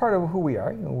it's part of who we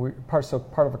are. We're part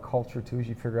of a culture too. Is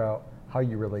you figure out how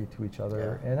you relate to each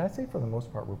other, and I'd say for the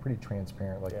most part, we're pretty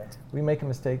transparent. We make a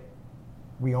mistake,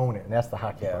 we own it, and that's the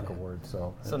hockey puck award.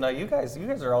 So now you guys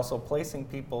are also placing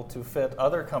people to fit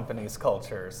other companies'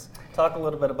 cultures. Talk a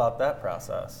little bit about that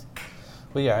process.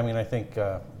 Well, yeah, I think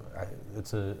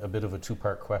it's a bit of a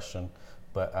two-part question,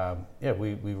 but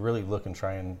we really look and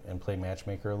try and play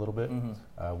matchmaker a little bit.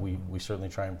 We certainly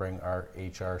try and bring our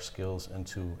HR skills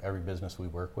into every business we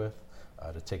work with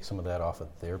to take some of that off of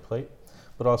their plate.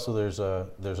 But also there's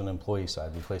an employee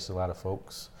side. We place a lot of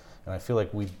folks, and I feel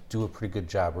like we do a pretty good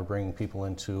job. We're bringing people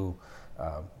into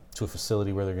to a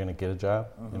facility where they're going to get a job.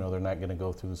 They're not going to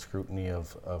go through the scrutiny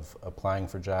of applying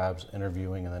for jobs,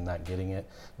 interviewing, and then not getting it.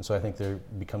 And so I think there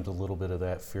becomes a little bit of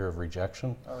that fear of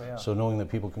rejection. So knowing that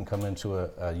people can come into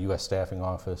a U.S. Staffing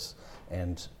office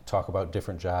and talk about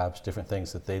different jobs, different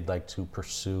things that they'd like to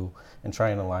pursue, and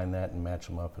try and align that and match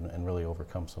them up and really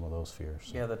overcome some of those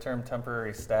fears. Yeah, the term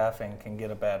temporary staffing can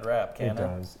get a bad rap, can't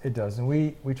it? It does, and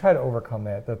we try to overcome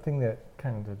that. The thing that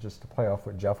kind of just to play off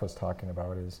what Jeff was talking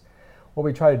about is, what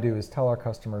we try to do is tell our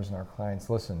customers and our clients,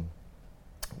 listen,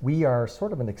 we are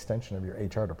sort of an extension of your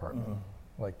HR department.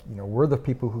 Like, we're the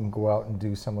people who can go out and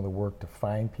do some of the work to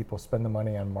find people, spend the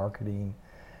money on marketing,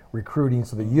 recruiting,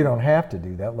 so that you don't have to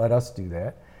do that. Let us do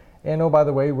that. And oh, by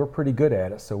the way, we're pretty good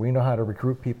at it. So we know how to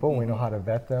recruit people. We know how to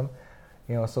vet them.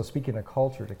 So speaking of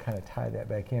culture, to kind of tie that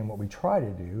back in, what we try to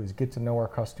do is get to know our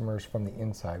customers from the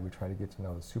inside. We try to get to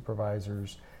know the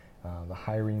supervisors, the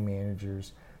hiring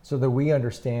managers, so that we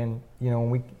understand, when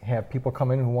we have people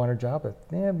come in who want a job,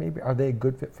 that maybe are they a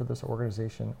good fit for this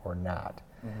organization or not?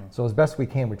 So as best we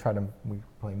can, we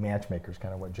play matchmakers,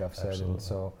 kind of what Jeff said. Absolutely. And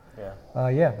so,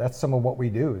 Yeah. that's some of what we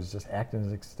do, is just act as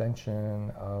an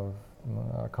extension of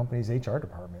a company's HR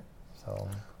department. So.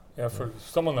 Yeah, for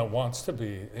someone that wants to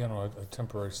be, a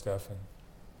temporary staffing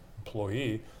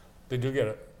employee, they do get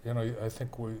it. I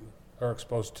think we are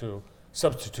exposed to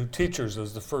substitute teachers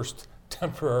as the first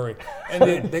temporary, and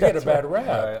they get a bad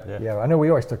rap. Right. Yeah, I know we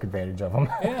always took advantage of them.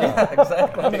 Yeah,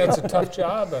 Exactly. I mean, it's a tough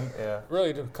job, and Yeah.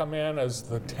 really to come in as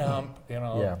the temp,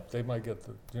 Yeah. they might get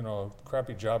the,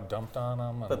 crappy job dumped on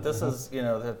them. But this is,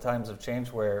 the times have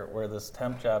changed where this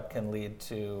temp job can lead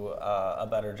to a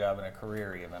better job in a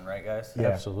career even, right, guys? Yeah.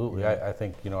 Absolutely. I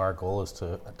think, our goal is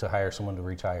to hire someone to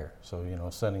retire. So,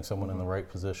 sending someone in the right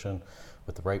position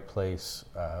with the right place,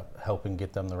 helping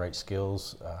get them the right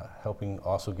skills, helping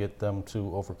also get them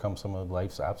to overcome some of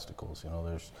life's obstacles.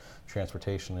 There's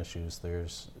transportation issues,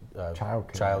 there's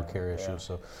childcare issues.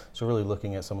 So really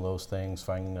looking at some of those things,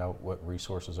 finding out what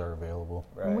resources are available.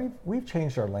 And Right. we've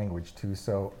changed our language too.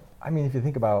 So, I mean, if you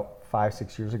think about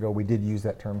 5-6 years ago, we did use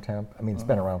that term temp. I mean, it's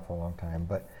been around for a long time,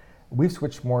 but we've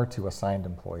switched more to assigned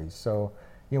employees. So,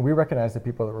 we recognize the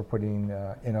people that we're putting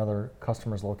in other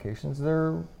customers' locations.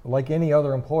 They're like any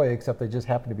other employee, except they just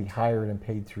happen to be hired and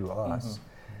paid through us.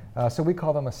 So we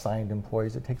call them assigned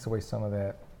employees. It takes away some of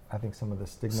that, I think, some of the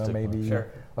stigma maybe Sure.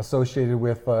 associated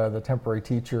with the temporary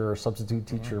teacher or substitute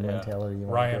teacher Yeah. mentality. you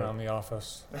wanna Ryan get. on The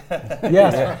Office.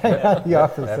 Yes, the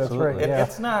office. That's Absolutely. right. Yeah.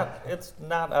 It's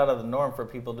not out of the norm for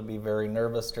people to be very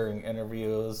nervous during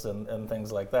interviews and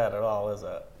things like that at all, is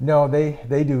it? No,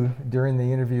 they do during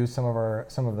the interviews. Some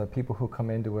of the people who come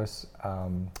into us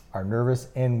are nervous,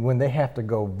 and when they have to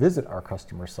go visit our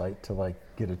customer site to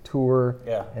get a tour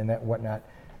Yeah. and that whatnot,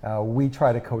 we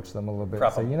try to coach them a little bit.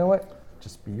 Prep Say, them. you know what,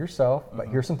 just be yourself. But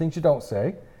here's some things you don't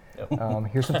say. Yep.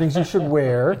 Here's some things you should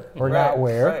wear or not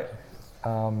wear.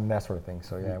 Right. That sort of thing.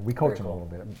 So yeah, we coach them cool. a little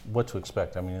bit. What to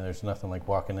expect. I mean, there's nothing like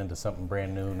walking into something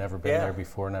brand new, never been Yeah. there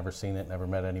before, never seen it, never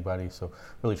met anybody. So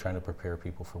really trying to prepare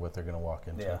people for what they're going to walk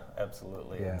into. Yeah,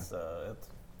 absolutely. Yeah. It's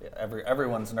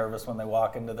everyone's nervous when they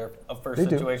walk into their first They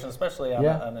do. situation, especially on,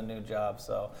 Yeah. on a new job.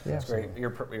 So Yeah. it's great. Your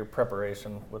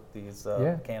preparation with these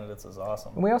Yeah. candidates is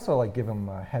awesome. And we also give them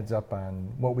a heads up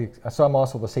on what so I'm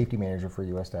also the safety manager for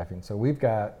U.S. Staffing. So we've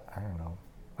got,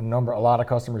 a lot of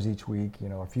customers each week,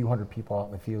 a few hundred people out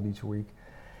in the field each week.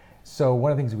 So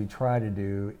one of the things we try to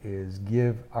do is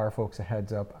give our folks a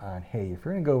heads up on, hey, if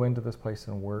you're gonna go into this place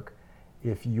and work,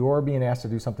 if you're being asked to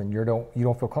do something you don't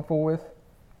feel comfortable with,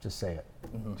 just say it.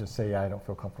 Just say, I don't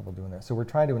feel comfortable doing that. So we're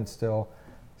trying to instill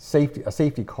a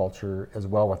safety culture as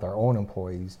well with our own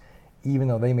employees, even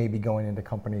though they may be going into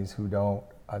companies who don't,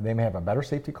 they may have a better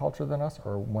safety culture than us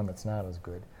or one that's not as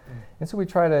good. And so we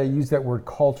try to use that word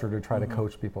culture to try to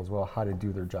coach people as well how to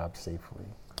do their job safely.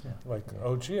 Like,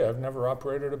 oh gee, I've never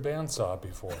operated a bandsaw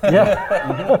before.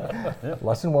 Yeah.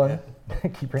 Lesson one,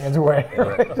 keep your hands away.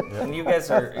 And you guys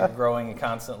are growing and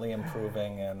constantly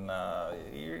improving, and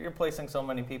you're placing so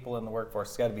many people in the workforce.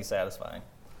 It's got to be satisfying.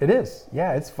 It is.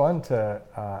 Yeah, it's fun to,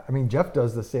 Jeff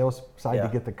does the sales side Yeah. to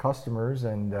get the customers,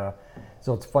 and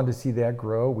so it's fun to see that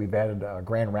grow. We've added a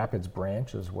Grand Rapids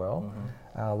branch as well,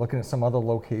 looking at some other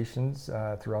locations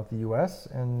throughout the U.S.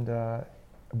 And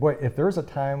boy, if there's a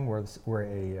time where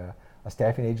a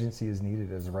staffing agency is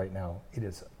needed, as right now, it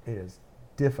is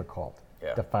difficult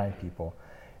Yeah. to find people.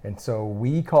 And so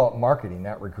we call it marketing,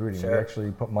 not recruiting. Sure. We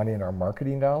actually put money in our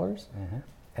marketing dollars.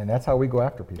 And that's how we go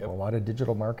after people. Yep. A lot of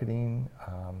digital marketing.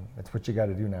 It's what you got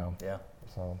to do now. Yeah.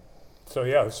 So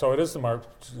So it is the mark.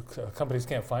 Companies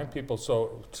can't find people,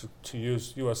 so to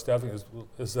use U.S. Staffing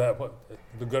is that what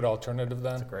the good alternative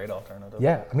then? It's a great alternative.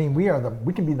 yeah,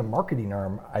 we can be the marketing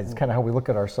arm. It's kind of how we look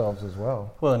at ourselves as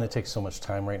well. Well, and it takes so much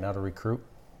time right now to recruit.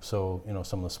 So,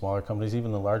 some of the smaller companies,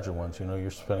 even the larger ones,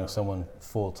 you're spending someone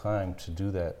full time to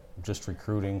do that just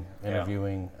recruiting,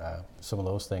 interviewing, some of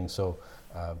those things. So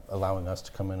allowing us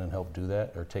to come in and help do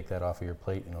that or take that off of your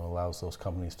plate, allows those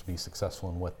companies to be successful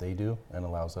in what they do and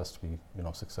allows us to be,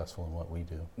 successful in what we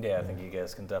do. Yeah, I think you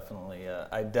guys can definitely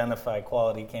identify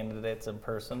quality candidates in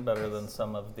person better than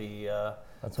some of the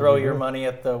throw your money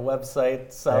at the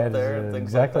websites out there and things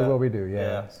exactly like that. what we do,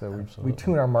 yeah. So we Absolutely.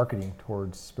 tune our marketing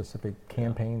towards specific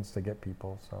campaigns to get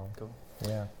people, so, Cool.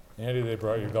 yeah. Andy, they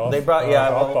brought you golf. They brought,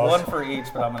 golf balls. one for each,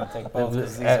 but I'm going to take both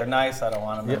because these are nice. I don't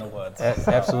want them in the woods.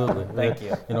 Absolutely. Thank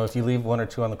you. If you leave one or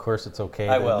two on the course, it's okay.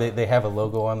 I will. They have a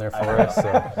logo on there for us. So,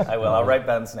 I will. I'll write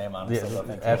Ben's name on it. So they'll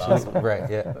think absolutely. awesome. Right.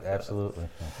 Yeah. Absolutely.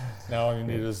 Now all you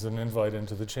need is an invite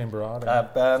into the chamber audience.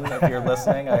 Ben, if you're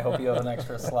listening, I hope you have an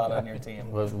extra slot on your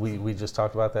team. Well, we just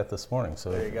talked about that this morning. So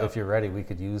There you go. if you're ready, we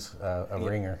could use a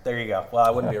ringer. There you go. Well,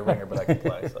 I wouldn't be a ringer, but I could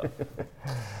play. So.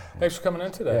 Thanks for coming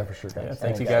in today. Yeah, for sure, guys.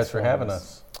 Thank you guys for having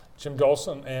us. Jim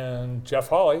Dolson and Jeff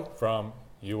Hawley from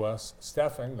U.S.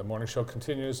 Staffing. The morning show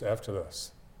continues after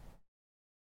this.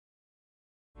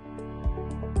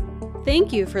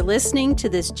 Thank you for listening to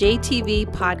this JTV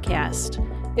podcast.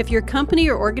 If your company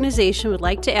or organization would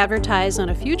like to advertise on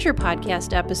a future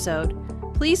podcast episode,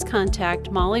 please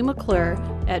contact Molly McClure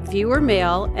at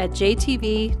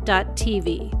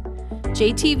viewermail@jtv.tv.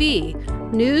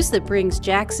 JTV, news that brings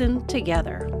Jackson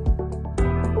together.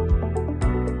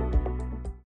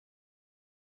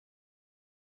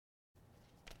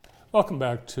 Welcome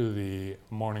back to the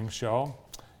morning show.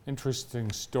 Interesting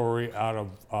story out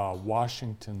of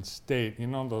Washington State. You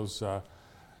know those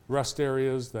rest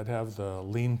areas that have the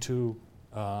lean-to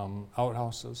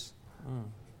outhouses?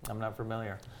 I'm not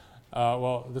familiar.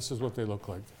 Well, this is what they look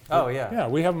like. Oh, yeah. Yeah,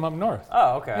 we have them up north.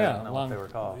 Oh, okay. I Yeah, didn't know what they were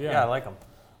called. yeah. Yeah, I like them.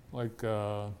 Like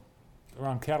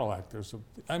around Cadillac.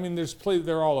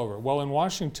 They're all over. Well, in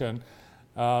Washington,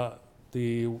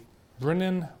 the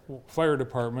Brennan Fire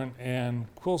Department and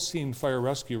Quilcene Fire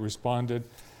Rescue responded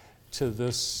to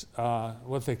this,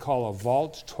 what they call a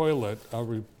vault toilet. A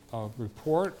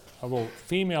report of a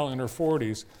female in her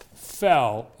 40s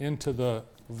fell into the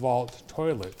vault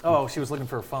toilet. Oh, she was looking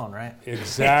for her phone, right?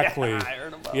 Exactly. Yeah, I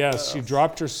heard about Yes, this. she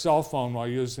dropped her cell phone while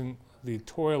using the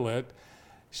toilet.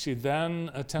 She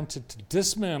then attempted to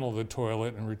dismantle the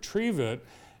toilet and retrieve it.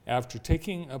 After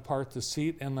taking apart the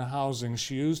seat and the housing,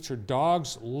 she used her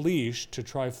dog's leash to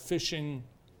try fishing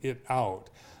it out.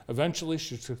 Eventually,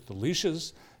 she took the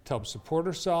leashes to help support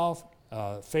herself,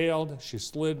 failed. She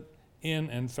slid in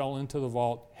and fell into the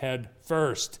vault head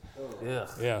first. Ugh.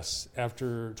 Yes,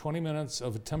 after 20 minutes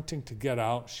of attempting to get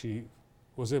out, she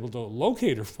was able to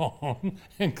locate her phone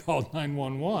and called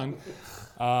 911.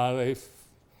 They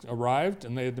arrived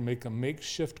and they had to make a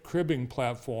makeshift cribbing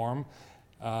platform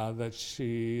that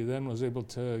she then was able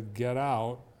to get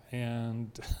out.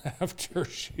 And after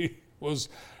she was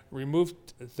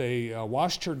removed, they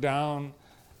washed her down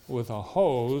with a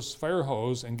hose, fire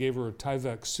hose, and gave her a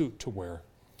Tyvek suit to wear.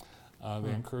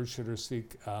 They encouraged her to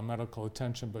seek medical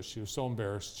attention, but she was so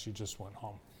embarrassed she just went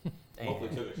home. Hopefully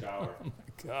took a shower.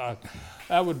 God,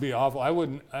 that would be awful. I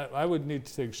would need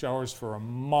to take showers for a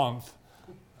month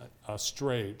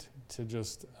straight to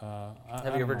just.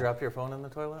 Have you ever dropped your phone in the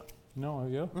toilet? No,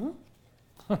 have you? Mm-hmm.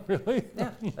 Really?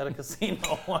 Yeah, at a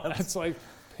casino once. It's like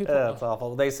people. Yeah, it's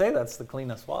awful. They say that's the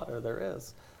cleanest water there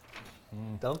is.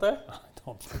 Don't they? I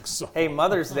don't think so. Hey,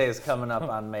 Mother's Day is coming up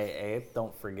on May 8th.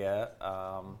 Don't forget.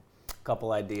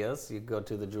 Couple ideas. You go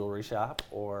to the jewelry shop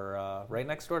or right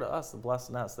next door to us, the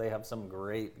Blessed Nest. They have some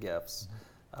great gifts.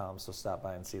 So stop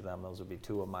by and see them. Those would be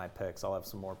two of my picks. I'll have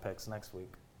some more picks next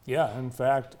week. Yeah, in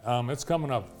fact, it's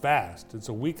coming up fast. It's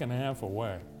a week and a half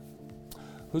away.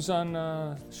 Who's on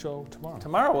the show tomorrow?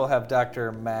 Tomorrow we'll have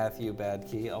Dr. Matthew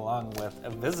Badke along with a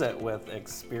visit with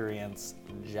Experience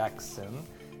Jackson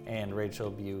and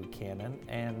Rachel Buchanan.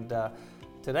 And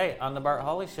today on the Bart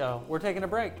Hawley Show, we're taking a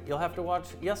break. You'll have to watch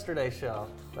yesterday's show.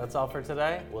 That's all for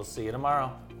today. We'll see you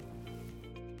tomorrow.